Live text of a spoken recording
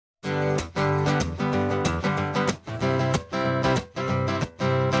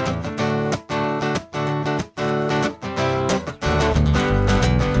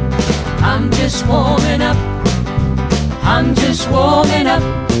just warming up. I'm just warming up.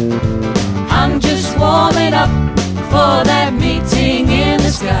 I'm just warming up for that meeting in the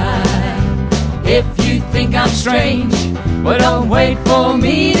sky. If you think I'm strange, well, don't wait for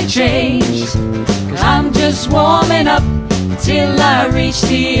me to change, 'cause I'm just warming up till I reach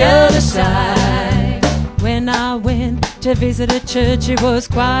the other side. When I went to visit a church, it was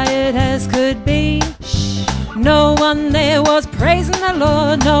quiet as could be. No one there was praising the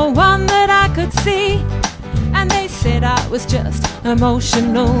Lord, no one that I could see. And they said I was just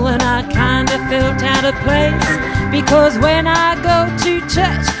emotional and I kinda felt out of place, because when I go to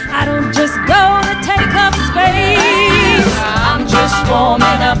church, I don't just go to take up space. I'm just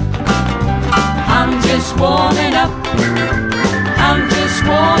warming up. I'm just warming up. I'm just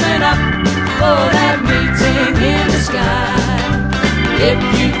warming up for that meeting in the sky. If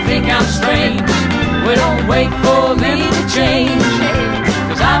you think I'm strange, well, don't wait for me to change,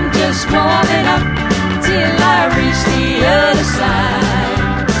 'cause I'm just warming up till I reach the other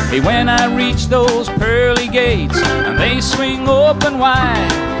side. Hey, when I reach those pearly gates and they swing open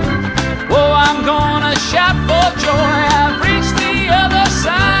wide, oh, I'm gonna shout for joy, I've reached the other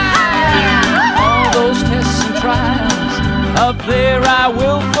side. All those tests and trials up there I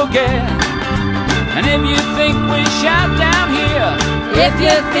will forget. And if you think we shout down here, if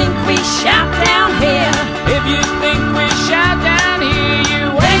you think we shout down here, if you think we shout down here, you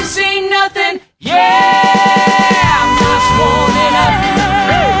ain't seen nothing. Yeah, I'm just warming up.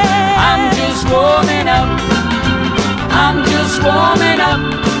 I'm just warming up. I'm just warming up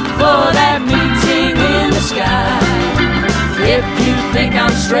for that meeting in the sky. If you think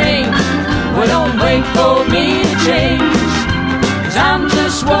I'm strange, well, don't wait for me to change, 'cause I'm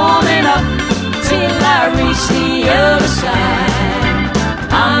just warming up till I reach the other side.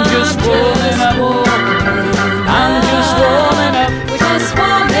 I'm just warming up. I'm just warming up. We're just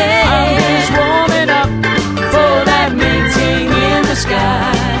warming. I'm just warming up for that meeting in the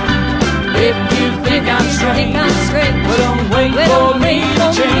sky. If you think I'm strange, well, don't wait for me to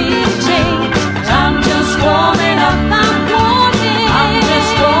change. I'm just warming up. I'm warming. I'm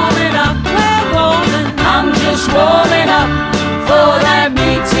just warming up. We're warming. I'm just warming up for that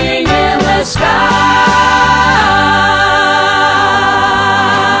meeting in the sky.